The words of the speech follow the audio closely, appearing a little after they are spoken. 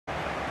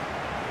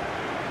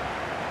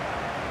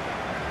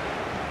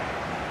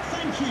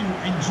Thank you.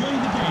 Enjoy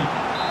the game.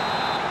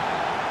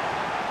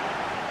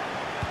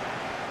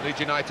 Leeds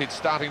United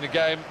starting the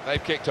game.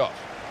 They've kicked off.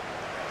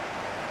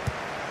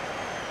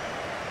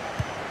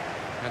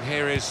 And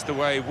here is the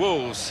way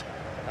Wolves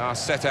are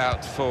set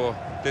out for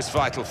this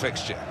vital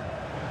fixture.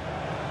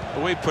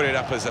 Well, we put it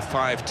up as a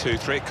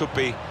 5-2-3. It could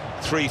be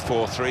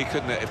 3-4-3,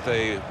 couldn't it, if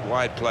the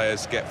wide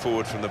players get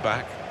forward from the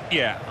back?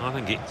 Yeah, I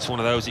think it's one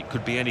of those, it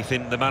could be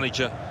anything the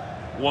manager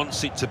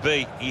wants it to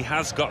be. He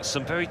has got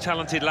some very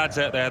talented lads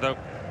out there, though.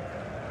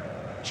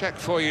 Check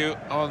for you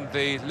on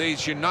the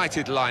Leeds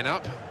United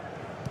lineup.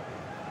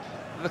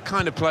 The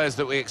kind of players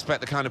that we expect,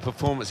 the kind of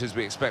performances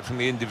we expect from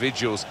the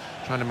individuals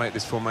trying to make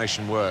this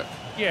formation work.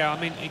 Yeah, I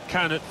mean, it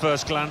can at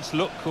first glance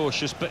look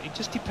cautious, but it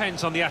just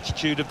depends on the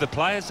attitude of the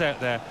players out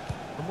there.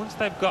 And once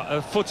they've got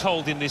a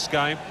foothold in this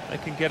game, they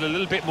can get a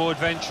little bit more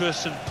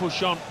adventurous and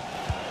push on.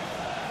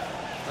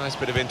 Nice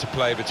bit of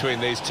interplay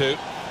between these two.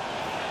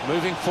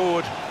 Moving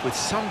forward with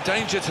some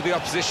danger to the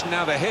opposition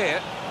now they're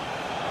here.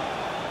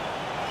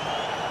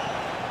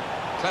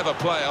 Clever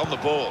play on the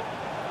ball.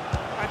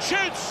 And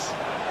shoots!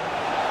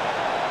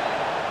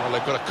 Well,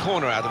 they've got a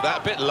corner out of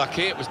that. A bit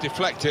lucky, it was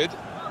deflected.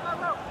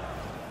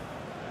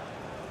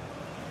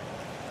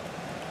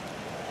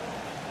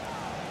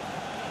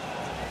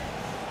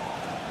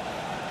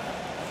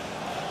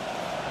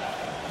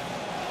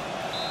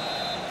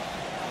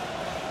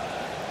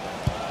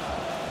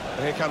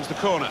 And here comes the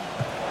corner.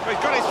 He's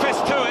got his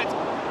fist to it.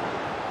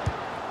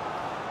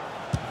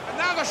 And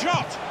now the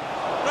shot.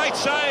 Great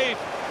save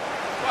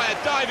by a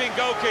diving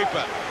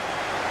goalkeeper.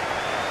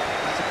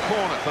 That's a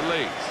corner for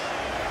Leeds.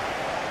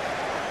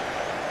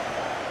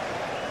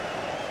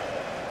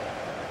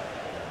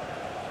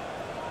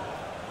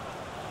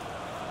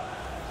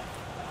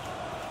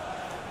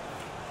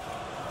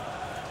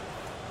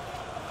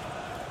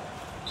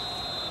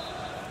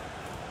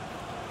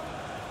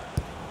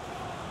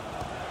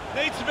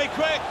 Needs to be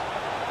quick.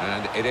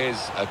 And it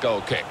is a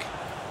goal kick.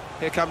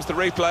 Here comes the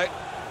replay.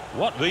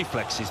 What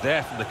reflex is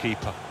there from the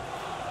keeper?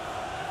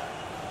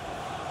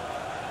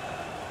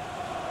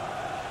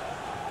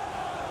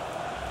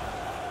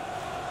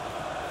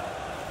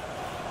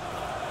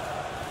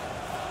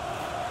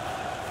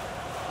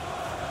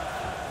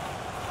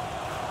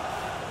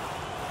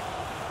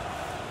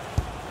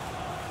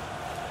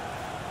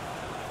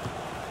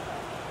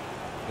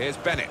 Here's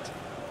Bennett.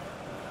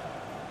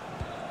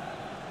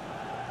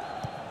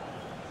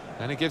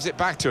 And he gives it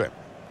back to him.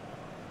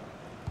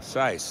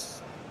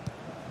 Sace.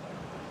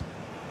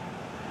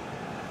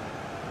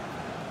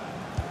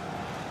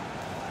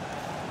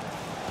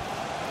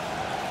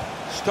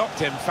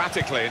 Stopped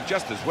emphatically and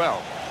just as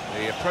well.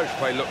 The approach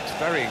play looked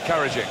very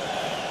encouraging.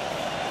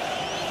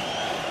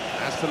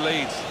 As for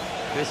Leeds,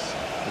 this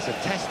is a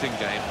testing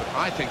game, but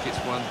I think it's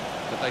one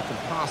that they can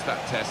pass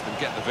that test and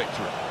get the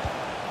victory.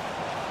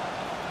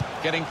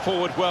 Getting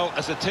forward well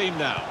as a team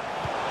now.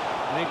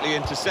 Neatly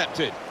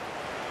intercepted.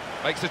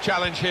 Makes the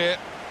challenge here.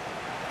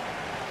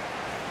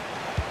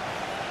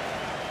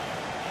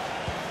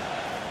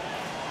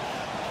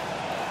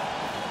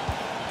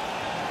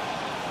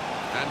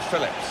 And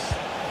Phillips.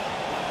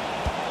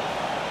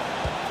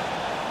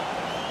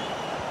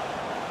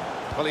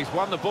 Well, he's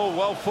won the ball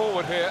well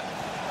forward here.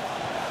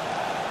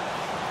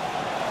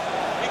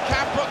 He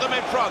can put them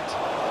in front.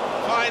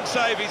 Fine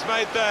save he's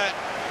made there.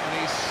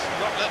 And he's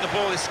not let the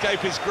ball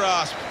escape his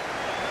grasp.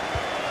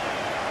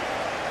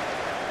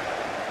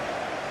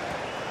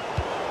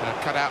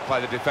 Cut out by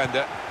the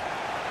defender.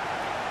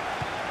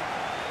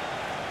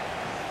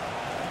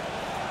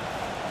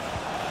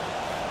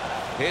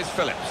 Here's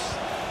Phillips.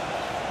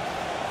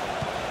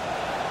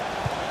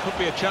 Could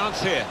be a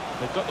chance here.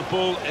 They've got the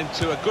ball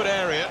into a good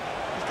area.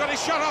 He's got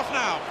his shot off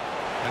now.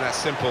 And that's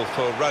simple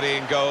for Ruddy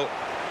in goal.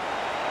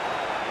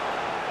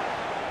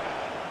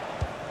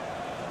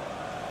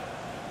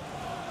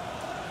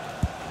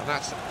 And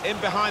that's in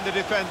behind the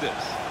defenders.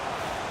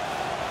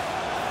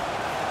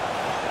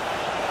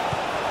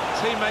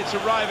 Teammates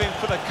arriving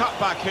for the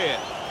cutback here.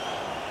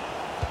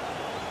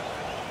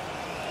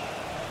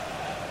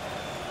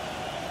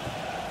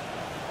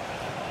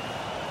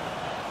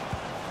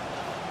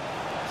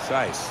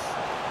 Sace.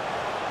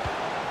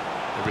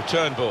 The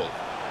return ball.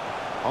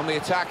 On the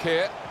attack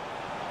here.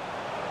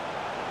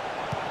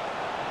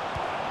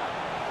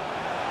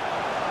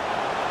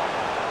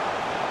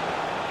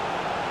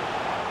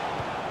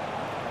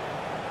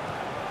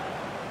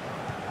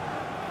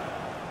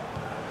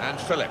 And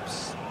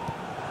Phillips.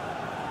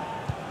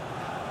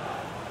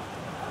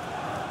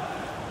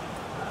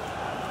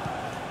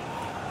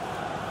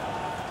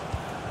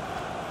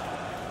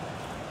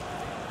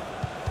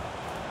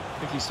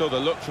 I think he saw the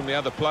look from the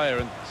other player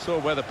and saw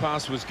where the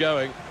pass was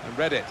going and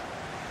read it.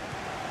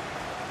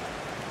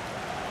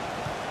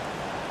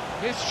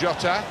 Here's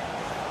Jota.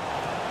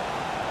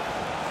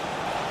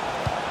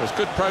 There's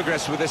good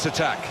progress with this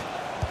attack.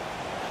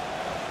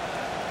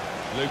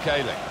 Luke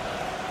Ayling.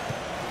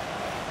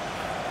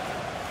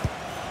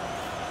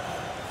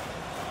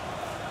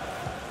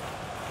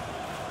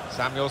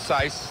 Samuel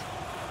Sace.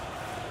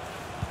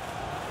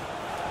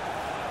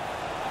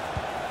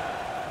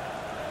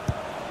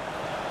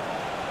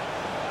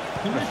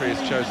 The referee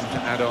has chosen to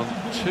add on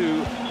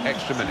 2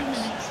 extra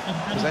minutes.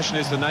 Possession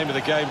is the name of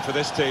the game for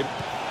this team.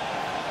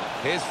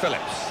 Here's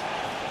Phillips.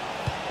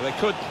 Well, they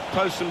could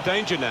pose some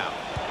danger now.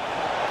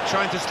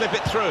 Trying to slip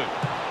it through.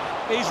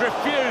 He's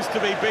refused to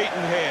be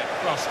beaten here.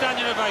 Well,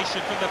 standing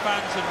ovation from the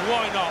fans, and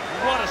why not?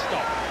 What a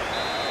stop.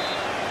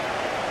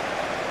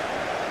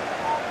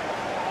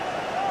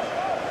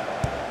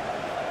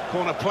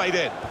 Corner played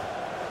in.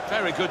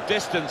 Very good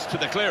distance to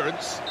the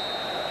clearance.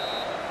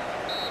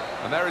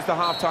 And there is the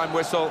half-time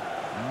whistle,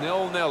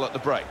 0-0 at the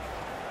break.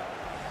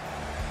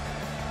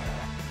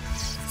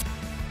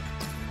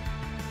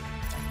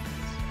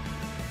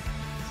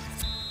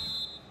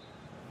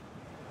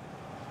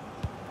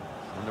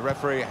 And the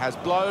referee has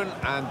blown,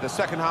 and the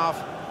second half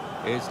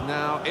is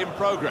now in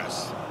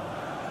progress.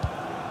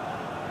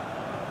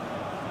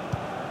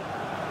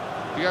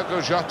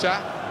 Diogo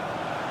Jota.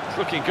 It's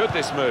looking good,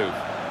 this move.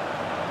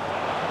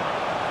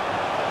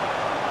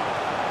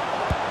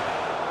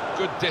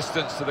 Good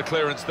distance to the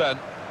clearance then.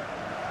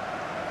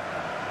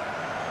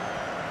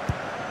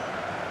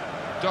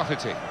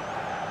 Doherty.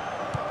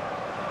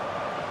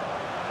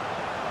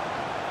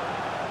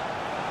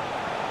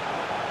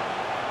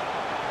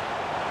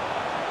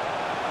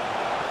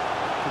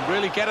 Can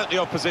really get at the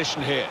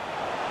opposition here.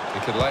 He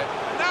could lay it.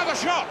 Now the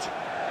shot!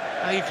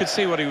 Now you could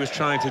see what he was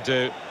trying to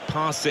do.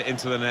 Passed it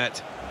into the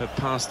net, but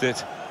passed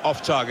it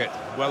off target.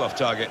 Well off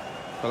target.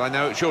 Well, I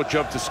know it's your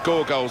job to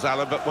score goals,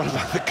 Alan, but what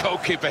about the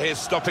goalkeeper here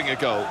stopping a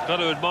goal? Got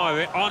to admire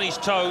it, on his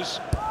toes.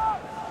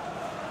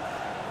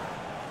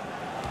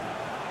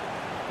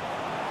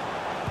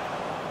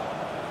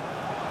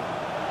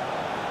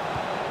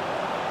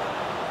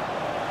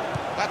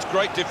 That's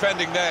great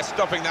defending there,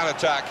 stopping that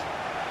attack.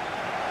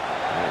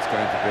 And it's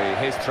going to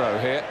be his throw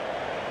here.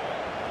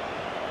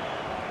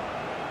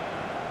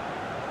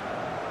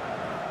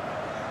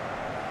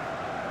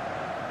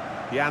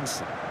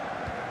 Janssen.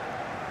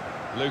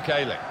 Luke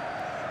Ayling.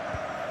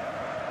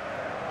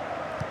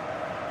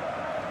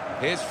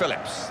 Here's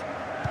Phillips.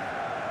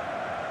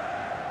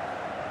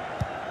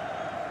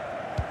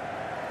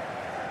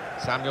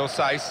 Samuel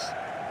Saiss.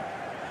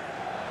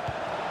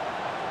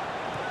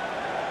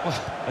 Well,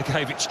 they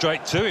gave it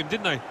straight to him,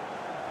 didn't they?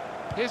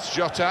 Here's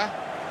Jota.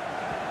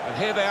 And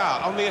here they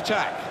are on the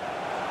attack.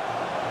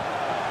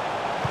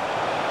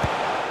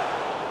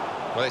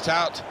 Well, it's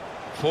out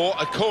for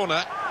a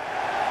corner.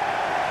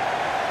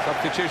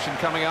 Substitution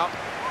coming up.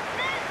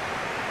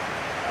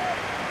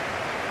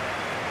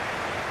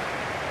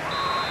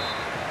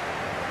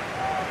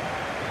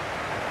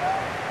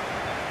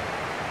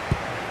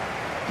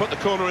 Put the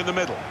corner in the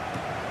middle.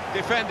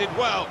 Defended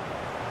well.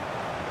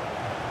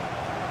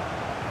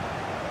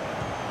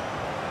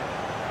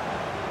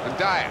 And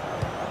Dyer.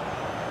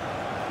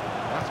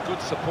 That's good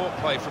support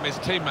play from his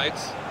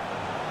teammates.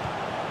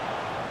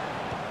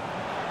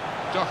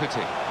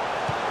 Doherty.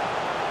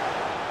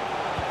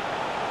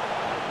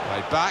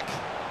 Played back.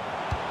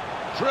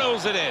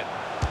 Drills it in.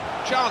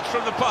 Chance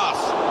from the pass.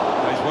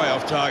 He's way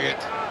off target.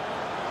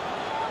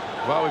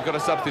 Well, we've got a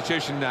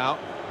substitution now.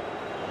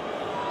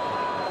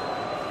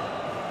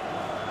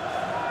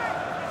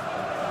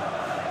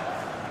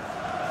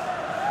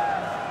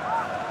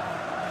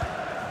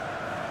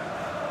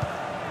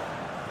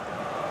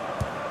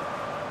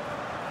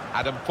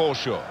 Adam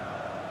Forshaw.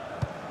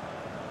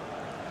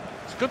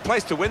 It's a good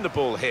place to win the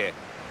ball here.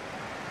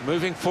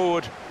 Moving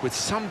forward with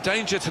some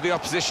danger to the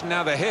opposition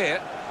now they're here.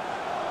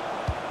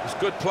 It was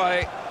good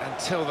play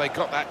until they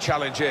got that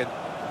challenge in.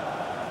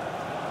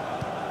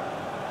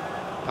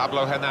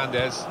 Pablo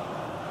Hernandez.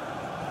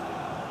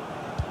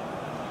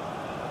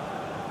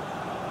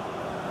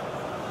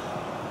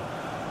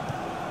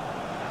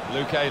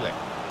 Luke Ayling.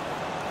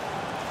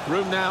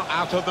 Room now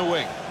out on the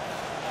wing.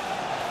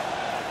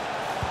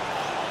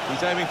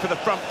 He's aiming for the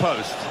front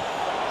post.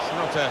 It's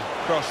not a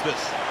cross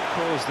that's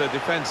caused the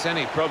defence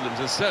any problems,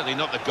 and certainly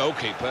not the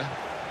goalkeeper.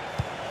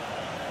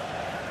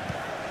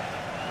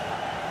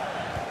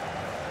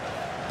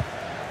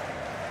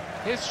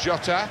 Here's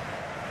Jota.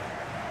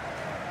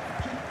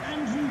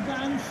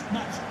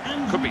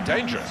 Could be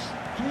dangerous.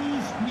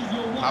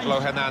 Pablo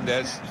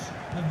Hernandez.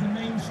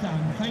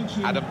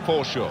 Adam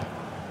Forshaw.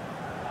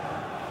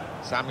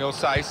 Samuel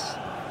Saiss.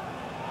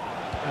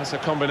 That's a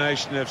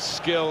combination of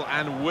skill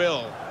and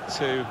will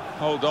to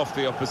hold off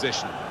the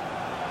opposition.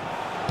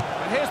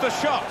 And here's the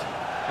shot.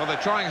 Well, they're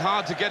trying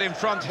hard to get in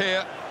front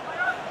here.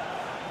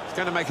 It's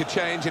going to make a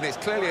change, and it's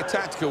clearly a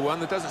tactical one.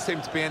 There doesn't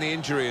seem to be any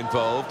injury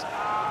involved.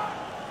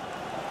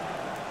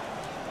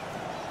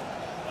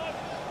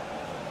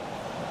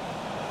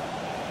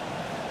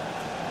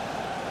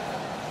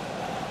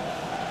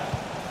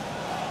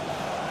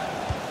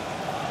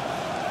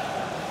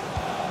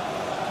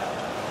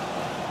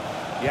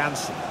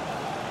 Janssen.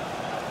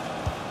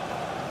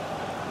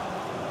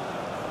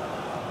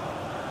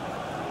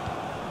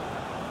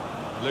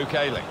 Luke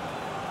Ayling.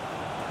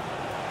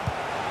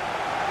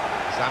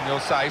 Samuel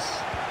Saiss.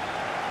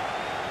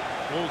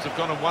 Wolves have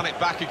gone and won it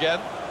back again.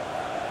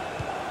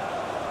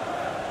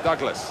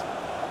 Douglas.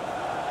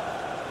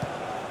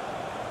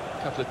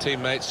 A couple of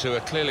teammates who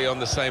are clearly on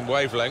the same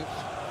wavelength.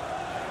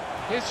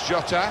 Here's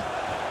Jota.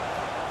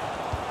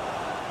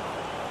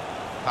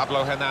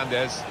 Pablo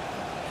Hernandez.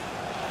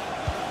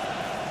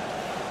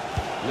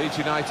 Leeds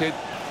United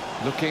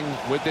looking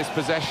with this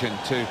possession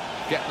to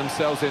get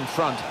themselves in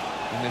front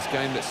in this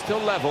game that's still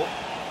level.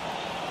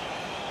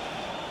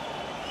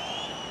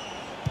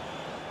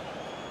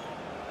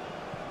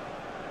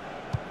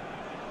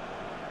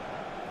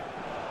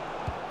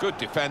 Good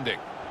defending.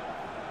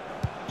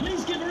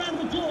 Please give a round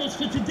of applause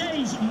for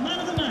today's man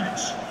of the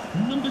match,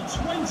 number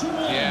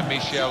 21. Yeah,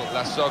 Michel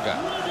Lasogga.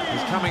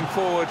 He's coming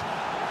forward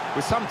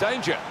with some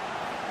danger.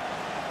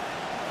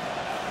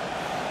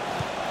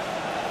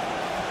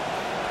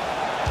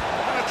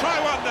 Gonna try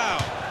one now.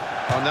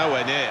 Oh,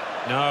 nowhere near.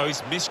 No,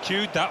 he's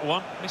miscued that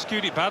one.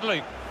 Miscued it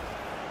badly.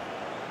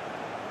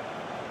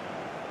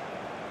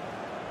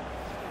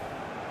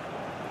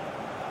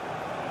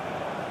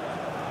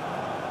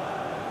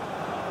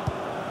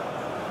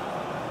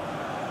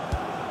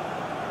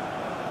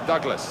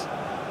 Douglas.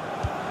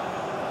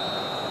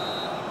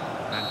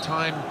 And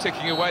time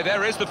ticking away.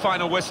 There is the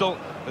final whistle.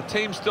 The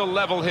team's still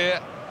level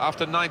here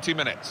after 90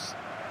 minutes.